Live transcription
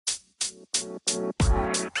Hi,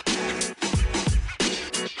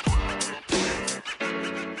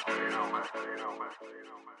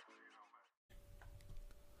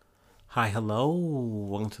 hello.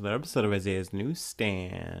 Welcome to the episode of Isaiah's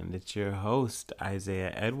Newsstand. It's your host,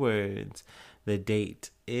 Isaiah Edwards. The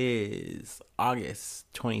date is August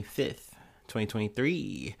 25th,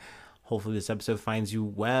 2023. Hopefully this episode finds you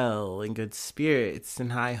well, in good spirits,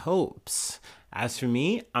 and high hopes. As for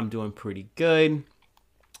me, I'm doing pretty good.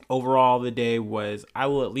 Overall, the day was, I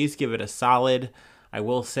will at least give it a solid. I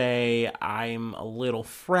will say I'm a little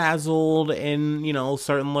frazzled in,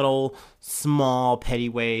 certain little small petty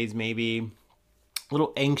ways, maybe a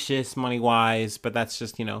little anxious money-wise, but that's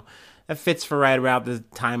just, that fits for right around the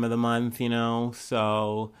time of the month,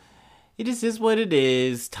 so it just is what it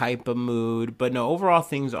is type of mood. But no, overall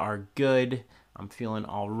things are good. I'm feeling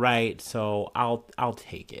all right, so I'll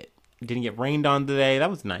take it. Didn't get rained on today. That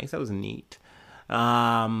was nice. That was neat.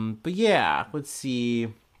 But yeah, let's see.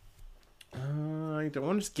 I don't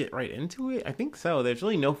want to just get right into it. I think so. There's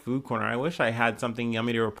really no food corner. I wish I had something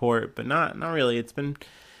yummy to report, but not really. It's been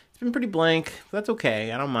pretty blank. But that's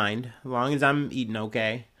okay. I don't mind as long as I'm eating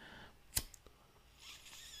okay.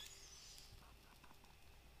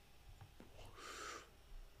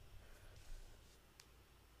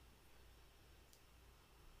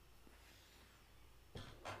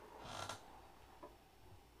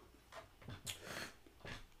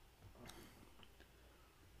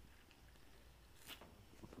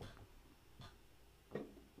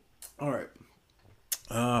 All right.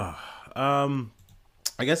 I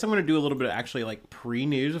guess I'm gonna do a little bit of actually like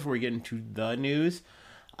pre-news before we get into the news.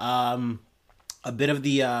 A bit of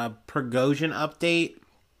the Prigozhin update.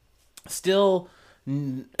 Still,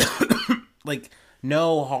 like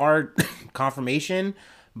no hard confirmation,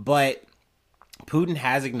 but Putin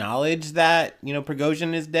has acknowledged that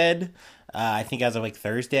Prigozhin is dead. I think as of like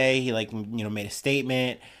Thursday, he made a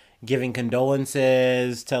statement giving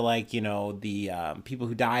condolences to the people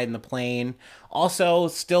who died in the plane. Also,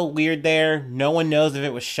 still weird there. No one knows if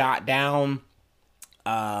it was shot down.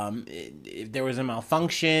 If there was a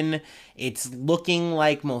malfunction. It's looking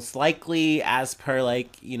like most likely, as per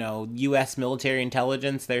U.S. military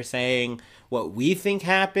intelligence, they're saying what we think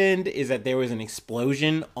happened is that there was an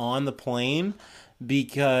explosion on the plane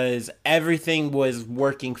because everything was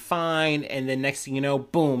working fine, and then next thing you know,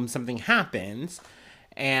 boom, something happens.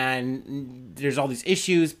 And there's all these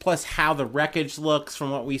issues, plus how the wreckage looks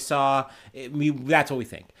from what we saw. That's what we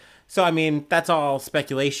think. So, I mean, that's all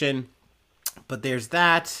speculation. But there's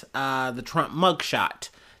that. The Trump mugshot.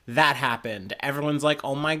 That happened. Everyone's like,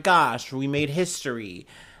 oh my gosh, we made history.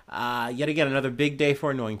 Yet again, another big day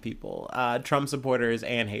for annoying people. Trump supporters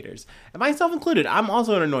and haters. And myself included. I'm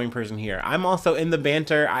also an annoying person here. I'm also in the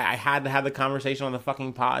banter. I had to have the conversation on the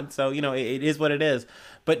fucking pod. So, it is what it is.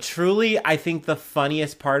 But truly, I think the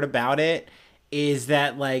funniest part about it is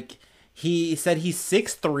that, he said he's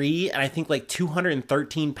 6'3", and I think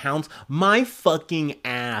 213 pounds. My fucking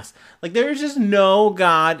ass. There's just no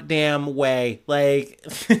goddamn way.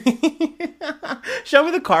 Show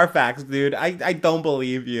me the Carfax, dude. I don't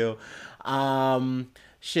believe you.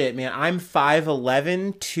 Shit, man. I'm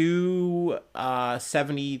 5'11",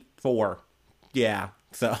 274. Yeah.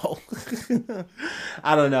 So,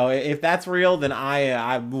 I don't know. If that's real, then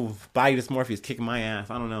body dysmorphia is kicking my ass.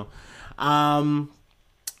 I don't know.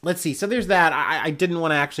 Let's see. So there's that. I didn't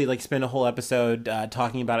want to actually spend a whole episode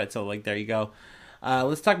talking about it. So there you go.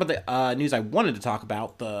 Let's talk about the news I wanted to talk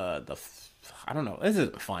about. I don't know. This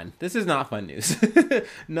isn't fun. This is not fun news.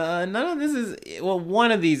 No, none of this is. Well,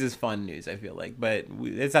 one of these is fun news, I feel like, but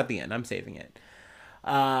it's at the end. I'm saving it.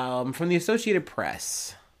 From the Associated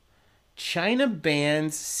Press. China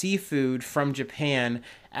bans seafood from Japan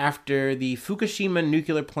after the Fukushima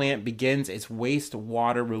nuclear plant begins its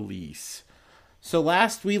wastewater release. So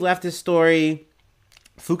last we left this story,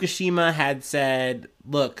 Fukushima had said,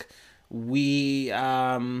 look,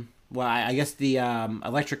 I guess the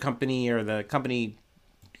electric company or the company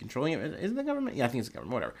controlling it, isn't the government? Yeah, I think it's the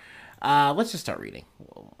government, whatever. Let's just start reading.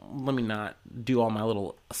 Let me not do all my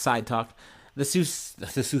little side talk. The tsunami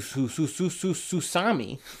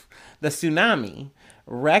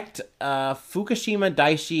wrecked Fukushima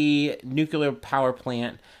Daiichi nuclear power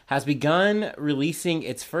plant has begun releasing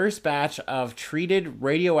its first batch of treated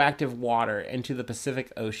radioactive water into the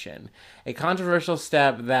Pacific Ocean, a controversial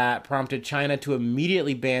step that prompted China to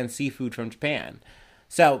immediately ban seafood from Japan.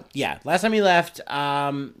 So, yeah, last time we left,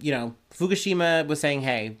 Fukushima was saying,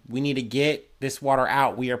 hey, we need to get this water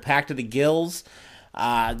out. We are packed to the gills.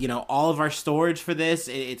 All of our storage for this,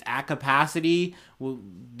 it's at capacity.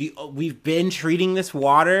 We've been treating this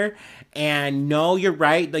water, and no, you're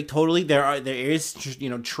right. Like totally, there is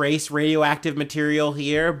trace radioactive material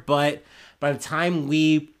here, but by the time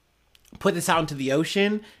we put this out into the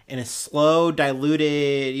ocean in a slow,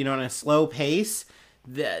 diluted, in a slow pace,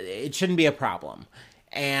 it shouldn't be a problem.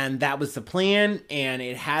 And that was the plan, and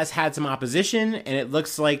it has had some opposition, and it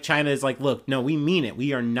looks like China is like, look, no, we mean it.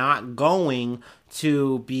 We are not going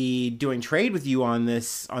to be doing trade with you on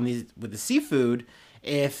with the seafood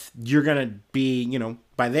if you're going to be,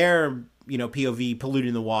 by their, POV,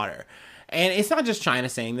 polluting the water. And it's not just China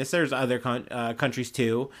saying this. There's other countries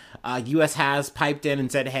too. U.S. has piped in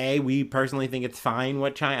and said, hey, we personally think it's fine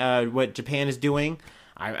what Japan is doing.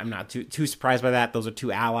 I'm not too surprised by that. Those are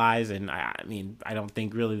two allies, and I don't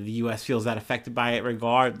think really the U.S. feels that affected by it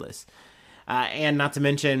regardless. And not to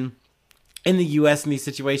mention, in the U.S. in these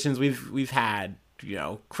situations, we've had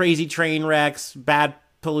crazy train wrecks, bad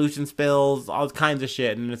pollution spills, all kinds of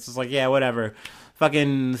shit, and it's just like, yeah, whatever.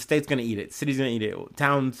 Fucking the state's gonna eat it, city's gonna eat it,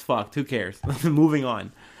 town's fucked. Who cares? Moving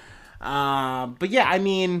on. But yeah,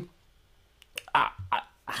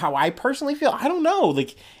 how I personally feel, I don't know.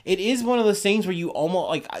 Like, it is one of those things where you almost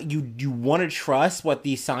like you want to trust what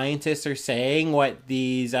these scientists are saying, what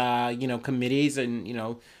these committees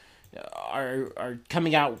and are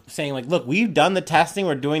coming out saying, like, look, we've done the testing,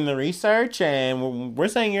 we're doing the research, and we're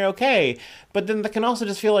saying you're okay. But then that can also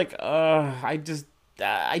just feel like, I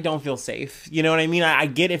don't feel safe. You know what I mean? I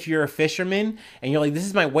get if you're a fisherman and you're like, this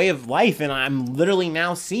is my way of life, and I'm literally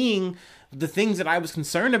now seeing the things that I was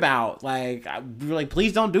concerned about. Like, we were like,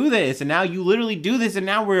 please don't do this. And now you literally do this, and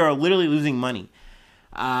now we are literally losing money.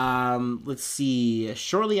 Let's see.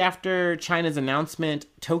 Shortly after China's announcement,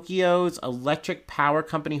 Tokyo's Electric Power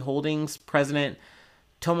Company Holdings president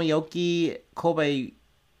Tomoyoki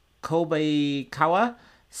Kobayakawa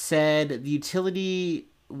said the utility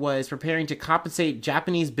was preparing to compensate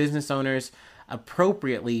Japanese business owners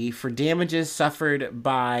appropriately for damages suffered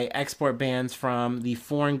by export bans from the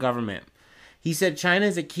foreign government. He said China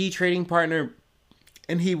is a key trading partner,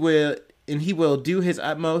 and he will do his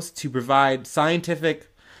utmost to provide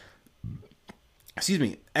scientific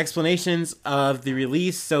explanations of the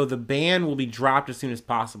release, so the ban will be dropped as soon as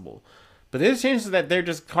possible. But there's chances that they're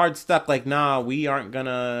just hard stuck, like, nah, we aren't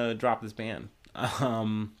gonna drop this ban.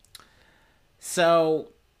 So,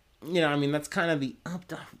 that's kind of the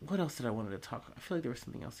what else did I wanted to talk about? I feel like there was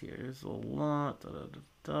something else here. There's a lot.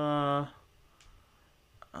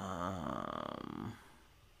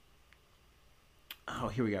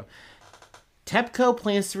 Here we go. TEPCO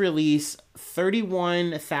plans to release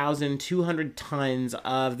 31,200 tons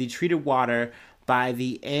of the treated water by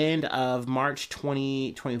the end of March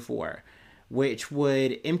 2024, which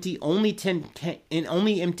would only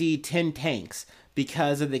empty 10 tanks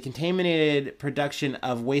because of the contaminated production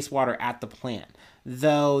of wastewater at the plant,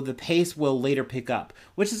 though the pace will later pick up,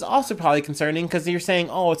 which is also probably concerning because you're saying,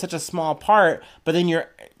 oh, it's such a small part, but then you're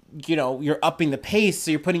upping the pace,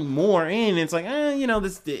 so you're putting more in. It's like,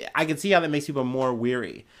 this, I can see how that makes people more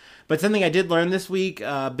weary. But something I did learn this week,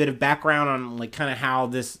 a bit of background on like kind of how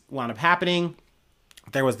this wound up happening.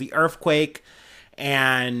 There was the earthquake,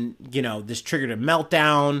 and this triggered a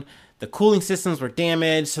meltdown. The cooling systems were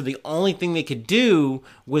damaged, so the only thing they could do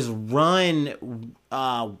was run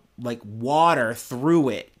water through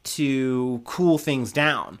it to cool things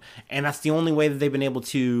down. And that's the only way that they've been able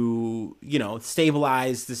to,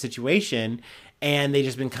 stabilize the situation. And they've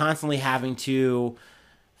just been constantly having to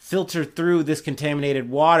filter through this contaminated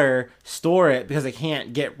water, store it because they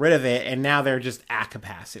can't get rid of it. And now they're just at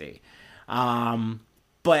capacity.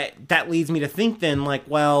 But that leads me to think then, like,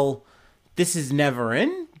 well, this is never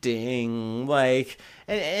ending. Like,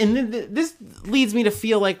 and this leads me to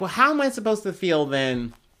feel like, well, how am I supposed to feel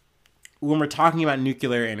then when we're talking about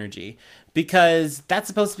nuclear energy? Because that's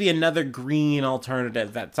supposed to be another green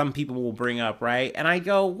alternative that some people will bring up, right? And I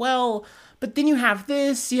go, well, but then you have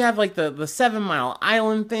this, you have like the 7 Mile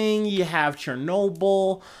Island thing, you have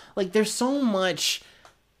Chernobyl. Like, there's so much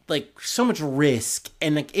risk.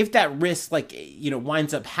 And like, if that risk,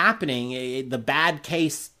 winds up happening, the bad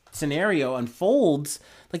case scenario unfolds,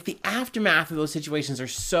 like, the aftermath of those situations are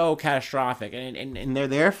so catastrophic, and they're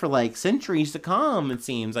there for like centuries to come, it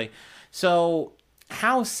seems like. So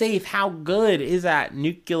how safe, how good is that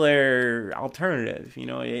nuclear alternative?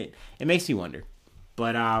 It makes me wonder.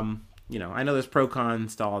 But I know there's pro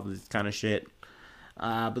cons to all this kind of shit.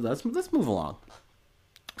 But let's move along.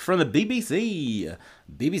 From the BBC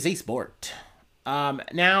Sport.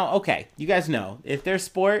 Now, okay, you guys know, if there's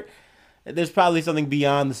sport, there's probably something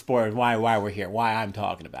beyond the sport, why we're here, why I'm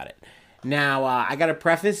talking about it. Now, I got to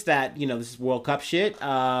preface that, this is World Cup shit.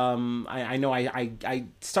 I know I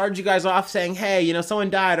started you guys off saying, hey, someone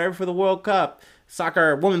died right before the World Cup.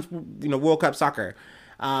 Soccer, women's, World Cup soccer.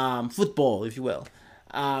 Football, if you will.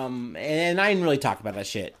 And I didn't really talk about that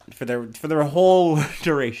shit for their whole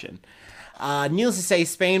duration. Needless to say,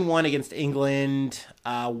 Spain won against England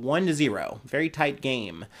 1-0. Very tight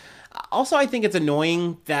game. Also, I think it's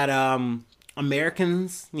annoying that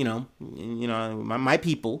Americans, my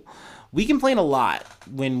people, we complain a lot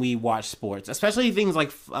when we watch sports, especially things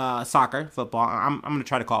like soccer, football. I'm going to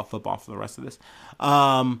try to call it football for the rest of this.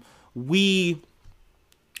 We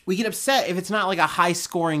get upset if it's not like a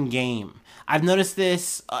high-scoring game. I've noticed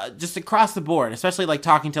this just across the board, especially like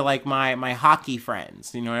talking to like my hockey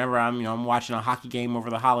friends. Whenever I'm watching a hockey game over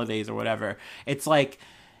the holidays or whatever, it's like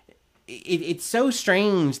it's so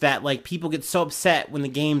strange that like people get so upset when the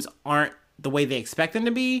games aren't the way they expect them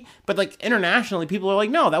to be. But like internationally, people are like,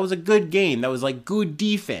 no, that was a good game. That was like good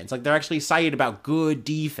defense. Like they're actually excited about good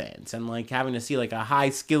defense, and like having to see like a high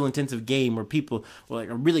skill intensive game where people are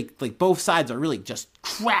really like both sides are really just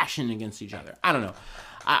crashing against each other. I don't know.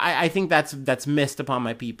 I think that's missed upon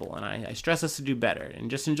my people, and I stress us to do better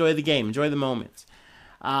and just enjoy the game, enjoy the moments.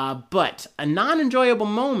 But a non-enjoyable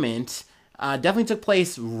moment definitely took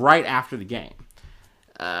place right after the game.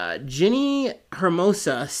 Ginny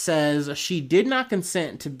Hermosa says she did not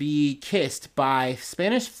consent to be kissed by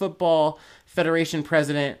Spanish Football Federation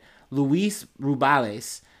President Luis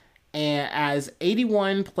Rubiales, and as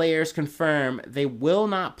 81 players confirm they will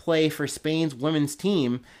not play for Spain's women's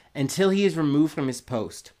team until he is removed from his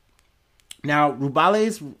post. Now,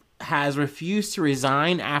 Rubiales has refused to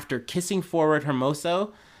resign after kissing forward Hermosa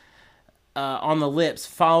on the lips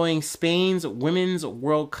following Spain's Women's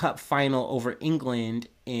World Cup final over England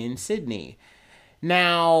in Sydney.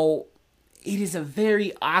 Now, it is a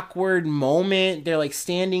very awkward moment. They're like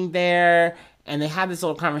standing there and they have this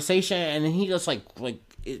little conversation, and then he just like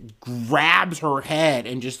it grabs her head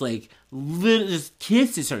and just just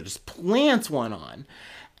kisses her, just plants one on.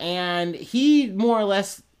 And he more or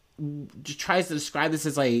less just tries to describe this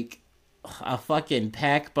as like a fucking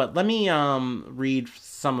peck, but let me read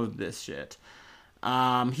some of this shit.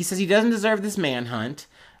 He says he doesn't deserve this manhunt,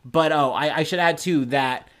 but I should add too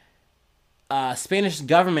that Spanish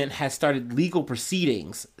government has started legal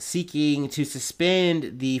proceedings seeking to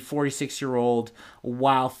suspend the 46-year-old,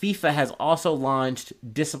 while FIFA has also launched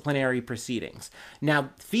disciplinary proceedings. Now,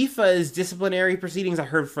 FIFA's disciplinary proceedings, I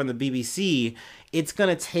heard from the BBC, it's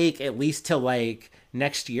going to take at least till like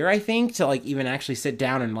next year, I think, to like even actually sit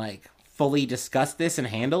down and like fully discuss this and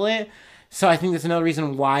handle it. So I think that's another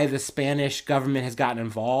reason why the Spanish government has gotten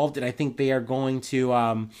involved, and I think they are going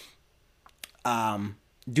to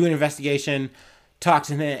do an investigation, talk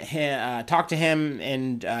to him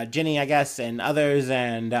and Ginny, I guess, and others,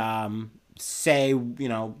 and say,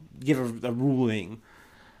 give a ruling.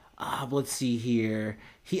 Let's see here.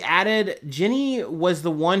 He added, Ginny was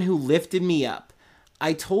the one who lifted me up.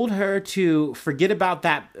 I told her to forget about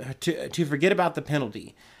that, to forget about the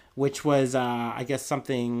penalty, which was, I guess,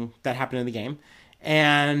 something that happened in the game.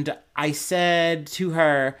 And I said to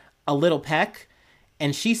her, a little peck,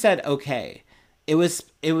 and she said, okay. It was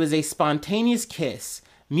a spontaneous kiss,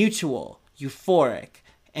 mutual, euphoric,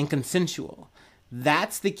 and consensual.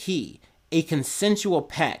 That's the key. A consensual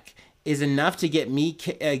peck is enough to get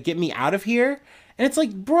me out of here. And it's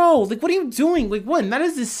like, bro, like, what are you doing? Like, what? That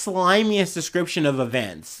is the slimiest description of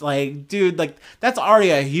events. Like, dude, like, that's already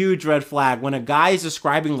a huge red flag when a guy is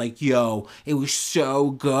describing, like, yo, it was so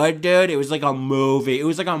good, dude. It was like a movie. It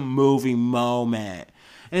was like a movie moment.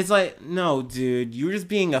 And it's like, no, dude, you're just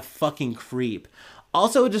being a fucking creep.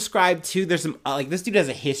 Also described, too, there's some, this dude has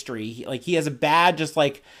a history. He has a bad, just,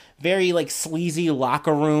 very, sleazy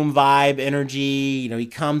locker room vibe energy. He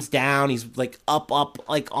comes down, he's, up,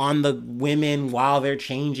 on the women while they're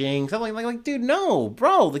changing. So, dude, no,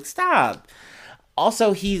 bro, stop.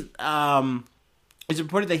 Also, it's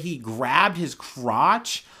reported that he grabbed his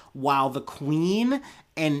crotch while the queen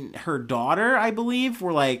and her daughter, I believe,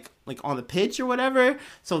 were on the pitch or whatever.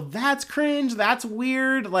 So that's cringe. That's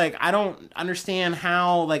weird. I don't understand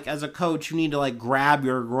how, as a coach, you need to grab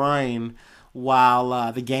your groin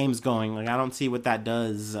while the game's going. I don't see what that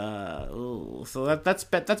does. So that's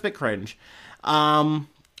a bit cringe. And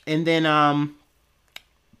then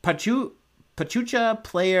Pachuca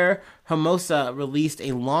player Hermosa released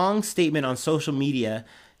a long statement on social media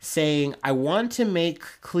saying, I want to make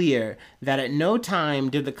clear that at no time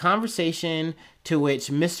did the conversation to which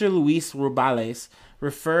Mr. Luis Rubiales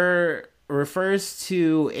refers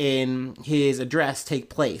to in his address take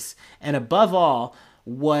place, and above all,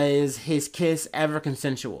 was his kiss ever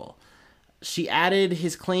consensual. She added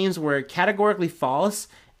his claims were categorically false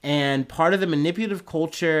and part of the manipulative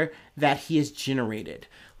culture that he has generated.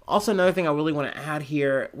 Also, another thing I really want to add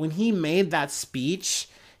here, when he made that speech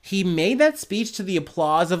to the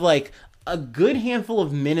applause of like a good handful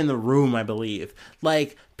of men in the room, I believe.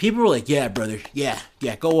 Like, people were like, yeah, brother, yeah,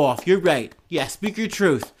 go off, you're right, yeah, speak your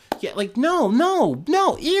truth. Yeah, like, no,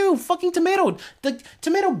 ew, fucking tomato, the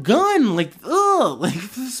tomato gun, like, ugh, like,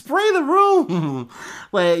 spray the room.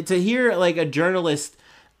 Like, to hear, like, a journalist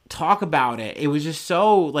talk about it, it was just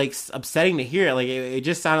so, like, upsetting to hear. Like, it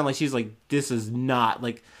just sounded like she's like, this is not,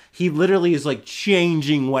 like, he literally is, like,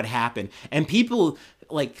 changing what happened. And people,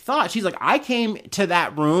 like, thought, she's like, I came to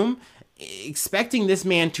that room expecting this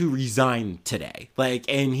man to resign today. Like,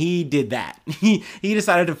 and he did that. He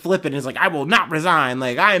decided to flip it and is like, I will not resign.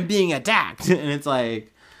 Like, I am being attacked. And it's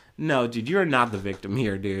like, no, dude, you're not the victim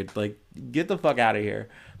here, dude. Like, get the fuck out of here.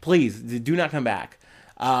 Please, do not come back.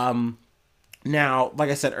 Now,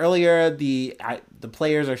 like I said earlier, the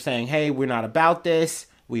players are saying, hey, we're not about this.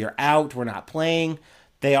 We are out. We're not playing.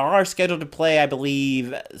 They are scheduled to play, I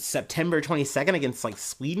believe, September 22nd against, like,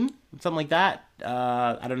 Sweden, something like that.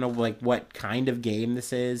 I don't know, like, what kind of game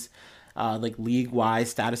this is, like,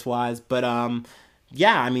 league-wise, status-wise. But,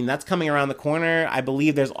 yeah, I mean, that's coming around the corner. I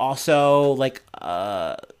believe there's also, like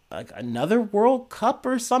another World Cup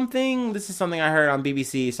or something. This is something I heard on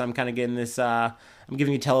BBC, so I'm kind of getting this, I'm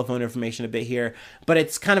giving you telephone information a bit here. But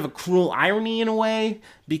it's kind of a cruel irony in a way,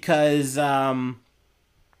 because,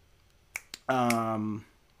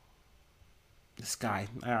 this guy,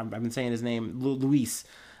 I've been saying his name, Luis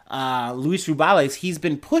Rubiales, he's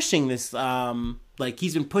been pushing this,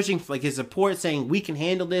 he's been pushing like his support, saying we can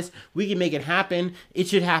handle this, we can make it happen, it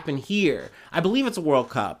should happen here. I believe it's a World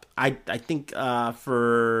Cup. I think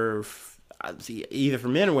for either for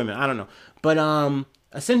men or women, I don't know, but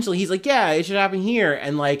essentially he's like, yeah, it should happen here,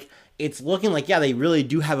 and like it's looking like, yeah, they really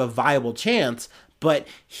do have a viable chance, but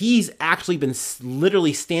he's actually been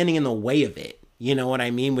literally standing in the way of it. You know what I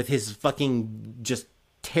mean? With his fucking just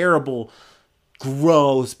terrible,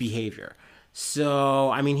 gross behavior. So,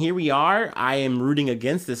 I mean, here we are. I am rooting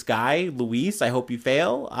against this guy, Luis. I hope you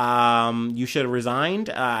fail. You should have resigned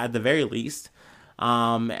at the very least.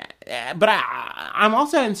 But I'm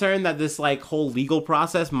also concerned that this like whole legal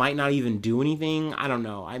process might not even do anything. I don't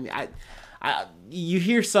know. I mean, you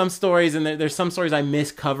hear some stories, and there's some stories I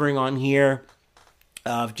miss covering on here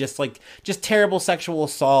of just terrible sexual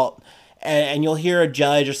assault. And you'll hear a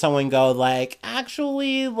judge or someone go, like,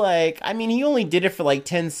 actually, like, I mean, he only did it for, like,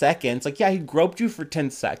 10 seconds. Like, yeah, he groped you for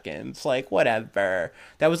 10 seconds. Like, whatever.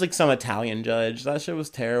 That was, like, some Italian judge. That shit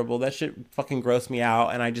was terrible. That shit fucking grossed me out,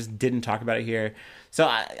 and I just didn't talk about it here. So,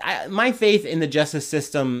 my faith in the justice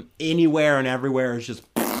system anywhere and everywhere is just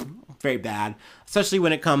very bad. Especially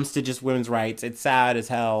when it comes to just women's rights. It's sad as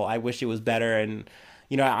hell. I wish it was better, and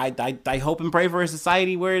you know, I hope and pray for a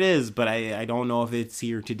society where it is, but I don't know if it's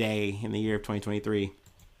here today in the year of 2023.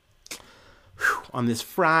 Whew, on this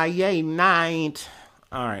Friday night.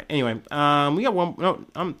 All right. Anyway, we got one. No,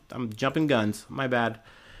 I'm jumping guns. My bad.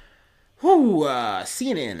 Whew,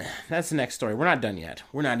 CNN. That's the next story. We're not done yet.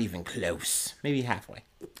 We're not even close. Maybe halfway.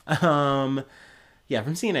 Yeah,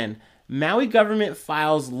 from CNN. Maui government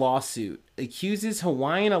files lawsuit. Accuses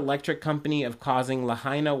Hawaiian electric company of causing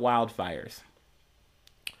Lahaina wildfires.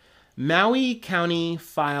 Maui County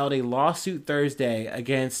filed a lawsuit Thursday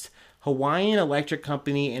against Hawaiian Electric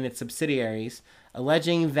Company and its subsidiaries,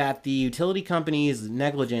 alleging that the utility company's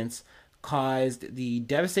negligence caused the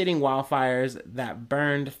devastating wildfires that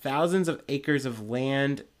burned thousands of acres of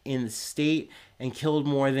land in the state and killed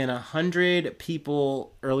more than 100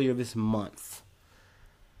 people earlier this month.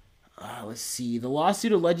 Let's see. The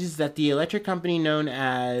lawsuit alleges that the electric company known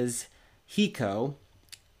as HECO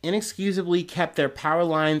inexcusably kept their power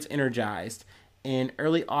lines energized in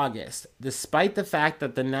early August, despite the fact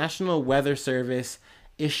that the National Weather Service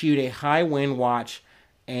issued a high wind watch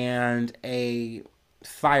and a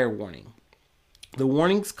fire warning. The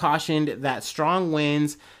warnings cautioned that strong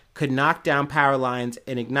winds could knock down power lines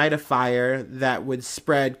and ignite a fire that would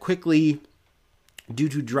spread quickly due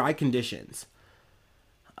to dry conditions.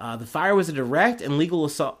 The fire was a direct and legal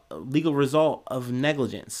result of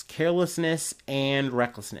negligence, carelessness, and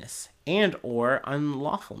recklessness, and or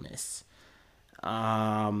unlawfulness.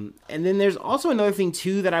 And then there's also another thing,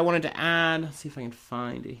 too, that I wanted to add. Let's see if I can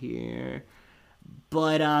find it here.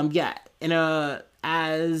 But,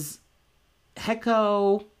 as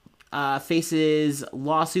HECO faces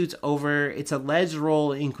lawsuits over its alleged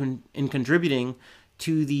role in contributing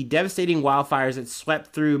to the devastating wildfires that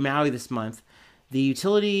swept through Maui this month, The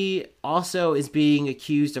utility also is being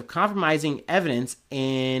accused of compromising evidence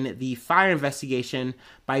in the fire investigation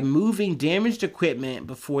by moving damaged equipment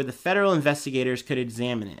before the federal investigators could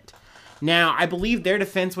examine it. Now, I believe their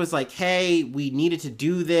defense was like, hey, we needed to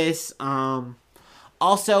do this.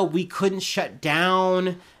 Also, we couldn't shut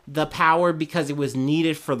down the power because it was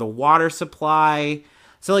needed for the water supply.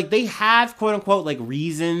 So, like, they have, quote unquote, like,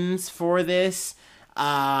 reasons for this.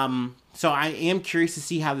 So I am curious to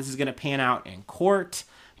see how this is going to pan out in court.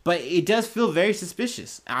 But it does feel very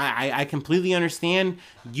suspicious. I completely understand.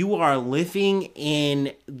 You are living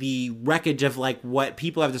in the wreckage of, like, what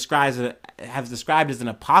people have described as an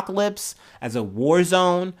apocalypse, as a war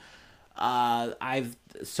zone. I've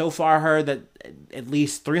so far heard that at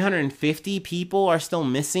least 350 people are still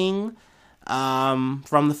missing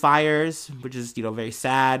from the fires, which is, very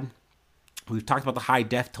sad. We've talked about the high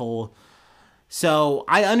death toll. So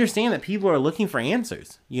I understand that people are looking for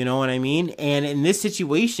answers. You know what I mean? And in this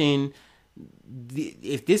situation,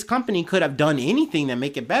 if this company could have done anything that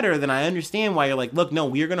make it better, then I understand why you're like, look, no,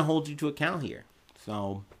 we are going to hold you to account here.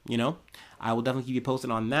 So, I will definitely keep you posted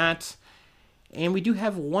on that. And we do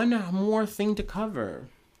have one more thing to cover.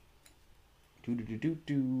 I'm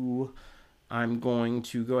going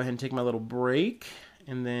to go ahead and take my little break,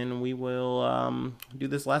 and then we will do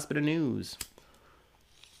this last bit of news.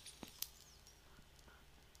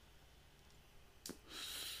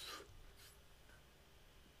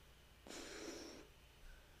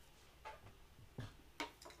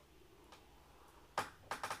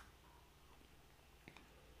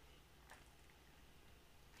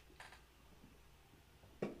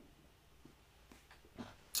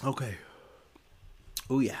 Okay.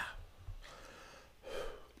 Oh yeah.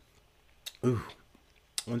 Ooh.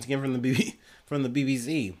 Once again from the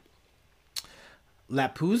BBC.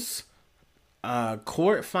 Lapus,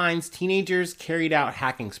 court finds teenagers carried out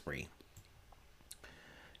hacking spree.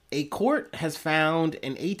 A court has found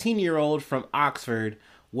an 18-year-old from Oxford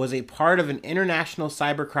was a part of an international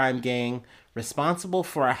cybercrime gang responsible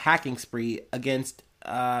for a hacking spree against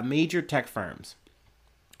major tech firms.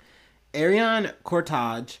 Ariane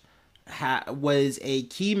Cortage was a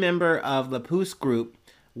key member of Lapus Group,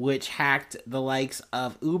 which hacked the likes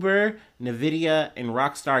of Uber, Nvidia, and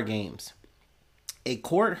Rockstar Games. A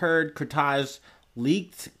court heard Cortage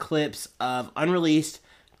leaked clips of unreleased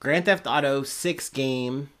Grand Theft Auto 6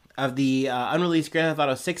 game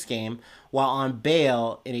while on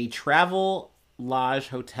bail in a travel lodge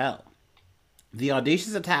hotel. The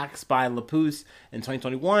audacious attacks by Lapus in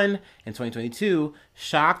 2021 and 2022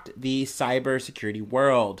 shocked the cybersecurity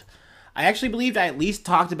world. I actually believed I at least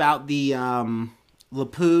talked about the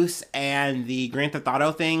Lapus and the Grand Theft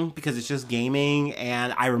Auto thing because it's just gaming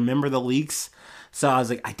and I remember the leaks. So I was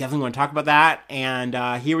like, I definitely want to talk about that. And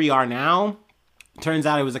here we are now. Turns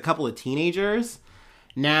out it was a couple of teenagers.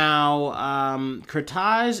 Now,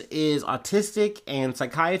 Cortage is autistic and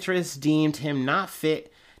psychiatrists deemed him not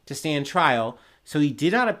fit to stand trial, so he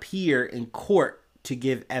did not appear in court to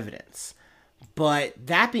give evidence. But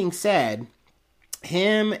that being said,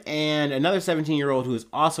 him and another 17-year-old who is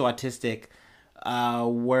also autistic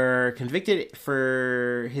were convicted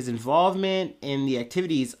for his involvement in the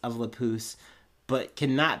activities of Lapus, but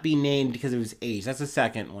cannot be named because of his age. That's the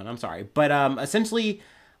second one. I'm sorry. But essentially,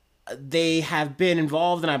 they have been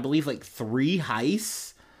involved in, I believe, like 3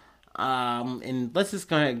 heists. And let's just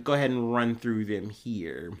go ahead and run through them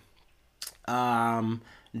here.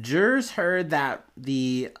 Jurors heard that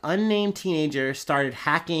the unnamed teenager started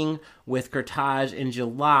hacking with Cortage in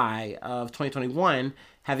July of 2021,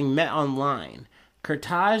 having met online.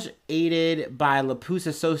 Cortage, aided by Lapus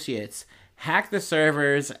associates, hacked the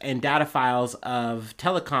servers and data files of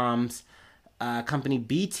telecoms company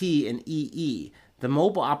BT and EE, the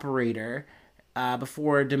mobile operator,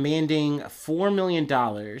 before demanding $4 million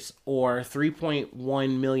or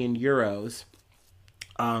 3.1 million euros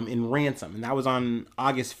in ransom. And that was on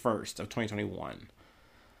August 1st of 2021.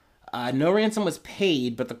 No ransom was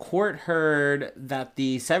paid, but the court heard that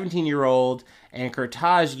the 17-year-old and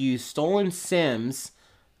Cortage used stolen SIM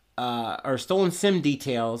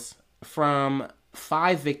details from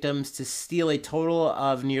 5 victims to steal a total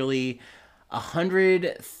of nearly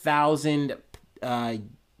 100,000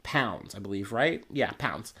 pounds, I believe, right? Yeah,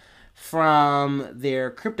 pounds, from their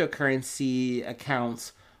cryptocurrency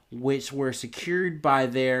accounts, which were secured by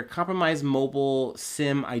their compromised mobile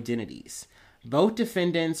SIM identities. Both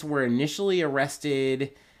defendants were initially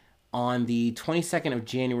arrested on the 22nd of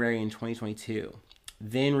January in 2022,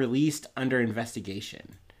 then released under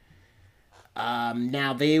investigation.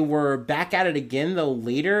 Now, they were back at it again, though,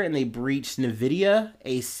 later, and they breached Nvidia,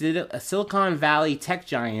 a Silicon Valley tech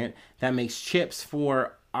giant that makes chips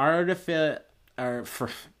for artificial for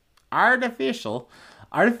artificial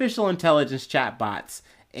intelligence chatbots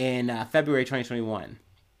in February 2021.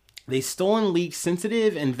 They stole and leaked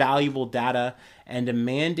sensitive and valuable data and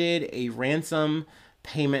demanded a ransom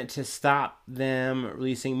payment to stop them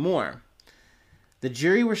releasing more. The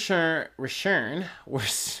jury were shown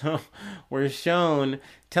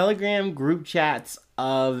Telegram group chats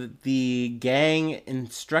of the gang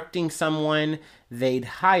instructing someone they'd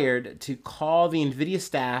hired to call the NVIDIA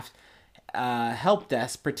staff help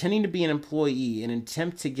desk pretending to be an employee in an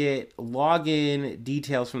attempt to get login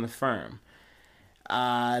details from the firm.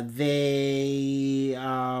 They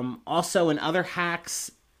also, in other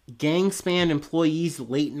hacks, gang spammed employees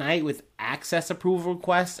late night with access approval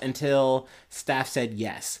requests until staff said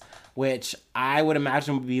yes, which I would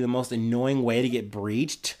imagine would be the most annoying way to get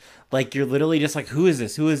breached. Like, you're literally just like, who is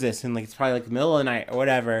this? And like, it's probably like the middle of the night or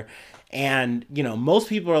whatever. And, you know, most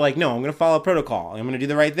people are like, no, I'm going to follow protocol. I'm going to do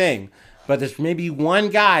the right thing. But there's maybe one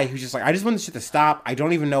guy who's just like, I just want this shit to stop. I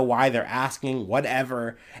don't even know why they're asking,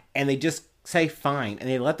 whatever. And they just say fine. And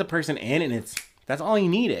they let the person in, and that's all he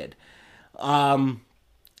needed.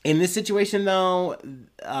 In this situation, though,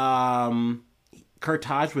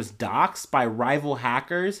 Kurtaj was doxxed by rival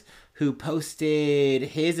hackers who posted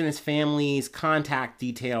his and his family's contact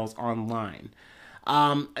details online.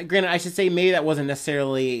 Granted, I should say maybe that wasn't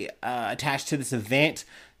necessarily attached to this event.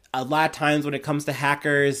 A lot of times when it comes to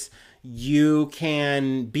hackers, you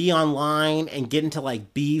can be online and get into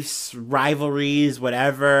like beefs, rivalries,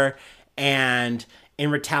 whatever, and in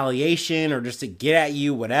retaliation or just to get at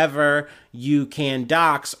you, whatever, you can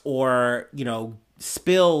dox or, you know,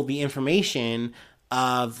 spill the information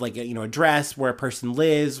of like, you know, address, where a person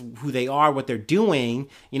lives, who they are, what they're doing,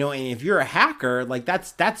 you know. And if you're a hacker, like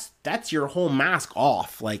that's your whole mask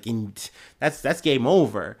off, like, and that's game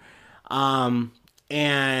over. And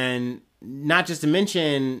not just to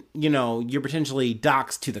mention, you know, you're potentially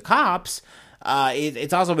doxxed to the cops.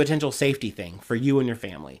 It's also a potential safety thing for you and your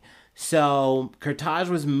family. So Kurtaj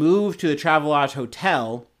was moved to the Travelodge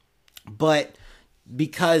Hotel, but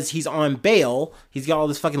because he's on bail, he's got all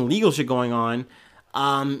this fucking legal shit going on.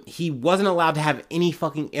 He wasn't allowed to have any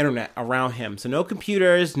fucking internet around him. So no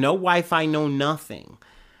computers, no Wi-Fi, no nothing.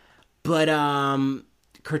 But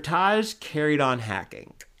Kurtaj carried on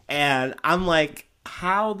hacking. And I'm like,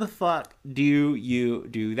 how the fuck do you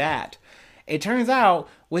do that? It turns out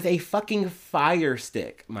with a fucking Fire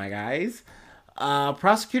Stick, my guys.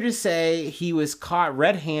 Prosecutors say he was caught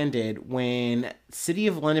red-handed when City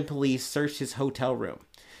of London police searched his hotel room.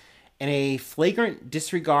 In a flagrant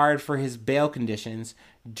disregard for his bail conditions,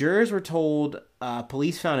 jurors were told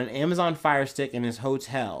police found an Amazon Fire Stick in his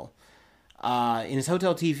hotel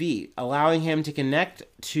TV, allowing him to connect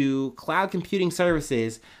to cloud computing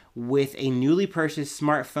services with a newly purchased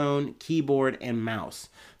smartphone, keyboard, and mouse.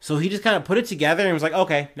 So he just kind of put it together and was like,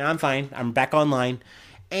 okay, now I'm fine. I'm back online.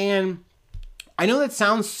 And I know that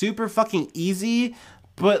sounds super fucking easy,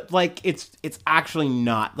 but like it's actually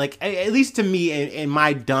not. Like, at least to me and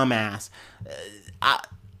my dumb ass,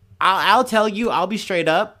 I'll tell you, I'll be straight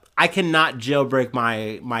up, I cannot jailbreak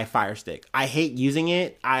my Fire Stick. I hate using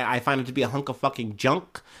it. I find it to be a hunk of fucking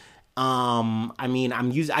junk. I mean, I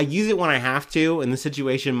use it when I have to. In this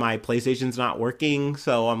situation, my PlayStation's not working,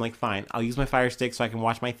 so I'm like, fine, I'll use my Fire Stick so I can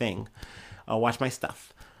watch my thing. I'll watch my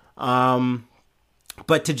stuff.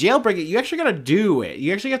 But to jailbreak it, you actually gotta do it.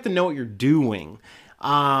 You actually have to know what you're doing.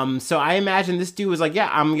 So I imagine this dude was like, yeah,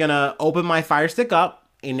 I'm gonna open my Fire Stick up,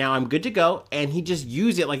 and now I'm good to go. And he just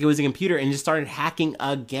used it like it was a computer and just started hacking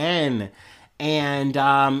again.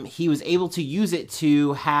 And he was able to use it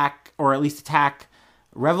to hack, or at least attack,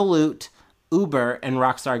 Revolut, Uber, and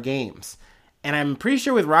Rockstar Games. And I'm pretty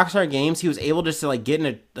sure with Rockstar Games, he was able just to like get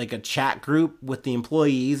in a chat group with the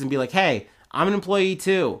employees and be like, hey, I'm an employee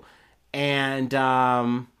too. And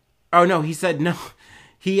oh no, he said no.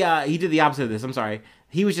 He did the opposite of this. I'm sorry.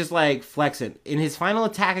 He was just like flexing. In his final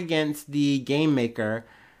attack against the game maker,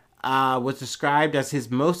 was described as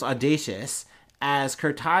his most audacious, as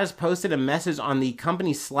Kurtaj posted a message on the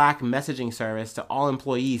company's Slack messaging service to all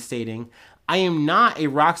employees stating, I am not a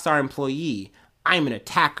Rockstar employee. I'm an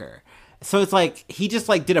attacker. So it's like, he just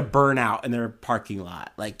like did a burnout in their parking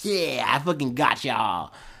lot. Like, yeah, I fucking got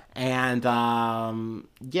y'all. And,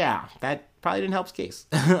 yeah, that probably didn't help his case.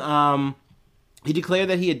 He declared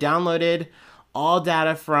that he had downloaded all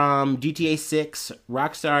data from GTA 6,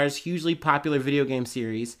 Rockstar's hugely popular video game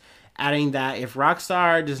series, adding that if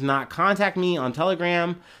Rockstar does not contact me on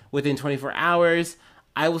Telegram within 24 hours,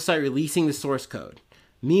 I will start releasing the source code.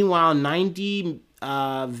 Meanwhile, 90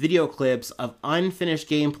 video clips of unfinished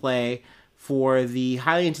gameplay for the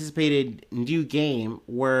highly anticipated new game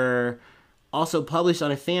were also published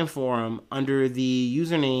on a fan forum under the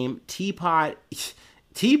username Teapot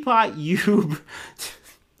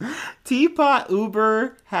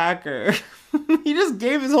Uber Hacker. He just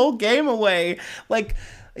gave his whole game away. Like,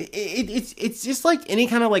 it's just like any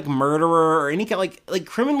kind of like murderer or any kind of like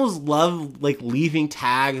criminals love like leaving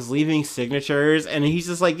tags, leaving signatures, and he's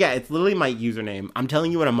just like, yeah, it's literally my username. I'm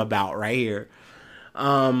telling you what I'm about right here.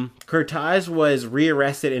 Kurtaj was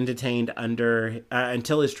rearrested and detained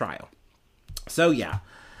until his trial. So yeah.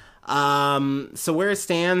 So where it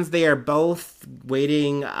stands, they are both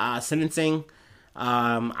waiting sentencing.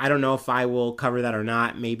 I don't know if I will cover that or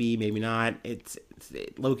not. Maybe not. It's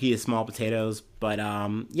low-key is small potatoes. But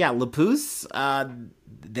yeah, Lapus,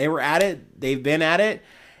 they were at it. They've been at it.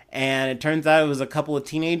 And it turns out it was a couple of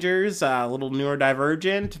teenagers, a little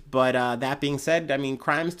neurodivergent. But that being said, I mean,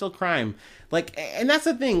 crime's still crime. Like, and that's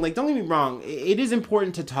the thing. Like, don't get me wrong. It is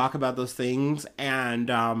important to talk about those things and,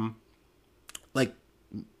 like,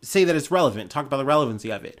 say that it's relevant. Talk about the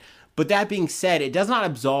relevancy of it. But that being said, it does not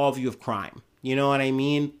absolve you of crime. You know what I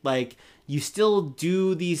mean? Like, you still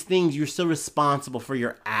do these things. You're still responsible for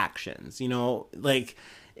your actions. You know, like,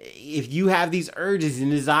 if you have these urges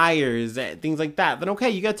and desires, things like that, then okay,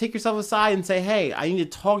 you got to take yourself aside and say, hey, I need to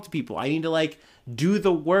talk to people. I need to, like, do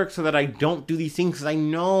the work so that I don't do these things because I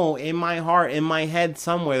know in my heart, in my head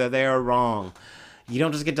somewhere that they are wrong. You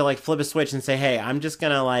don't just get to, like, flip a switch and say, hey, I'm just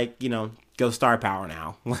going to, like, you know, go star power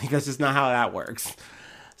now. Like, that's just not how that works.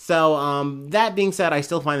 So, that being said, I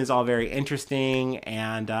still find this all very interesting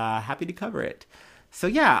and happy to cover it. So,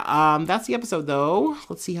 yeah, that's the episode, though.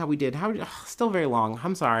 Let's see how we did. Still very long.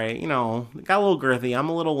 I'm sorry. You know, it got a little girthy. I'm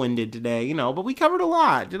a little winded today, you know, but we covered a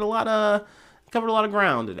lot. Covered a lot of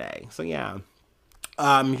ground today. So, yeah.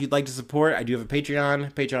 If you'd like to support, I do have a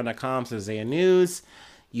Patreon, patreon.com/Isaiah News.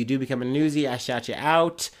 You do become a newsie, I shout you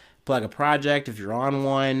out. Plug a project if you're on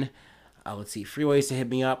one. Let's see, free ways to hit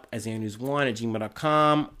me up,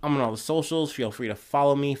 isaiahnews1@gmail.com. I'm on all the socials. Feel free to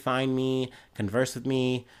follow me, find me, converse with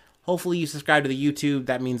me. Hopefully you subscribe to the YouTube.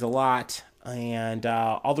 That means a lot. And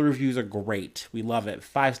all the reviews are great. We love it.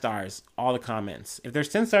 5 stars, all the comments. If there's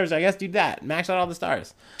 10 stars, I guess do that. Max out all the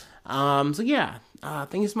stars. So yeah,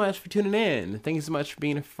 thank you so much for tuning in. Thank you so much for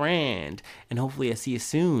being a friend. And hopefully I see you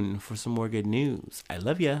soon for some more good news. I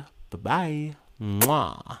love ya. Bye-bye.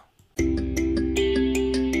 Mwah.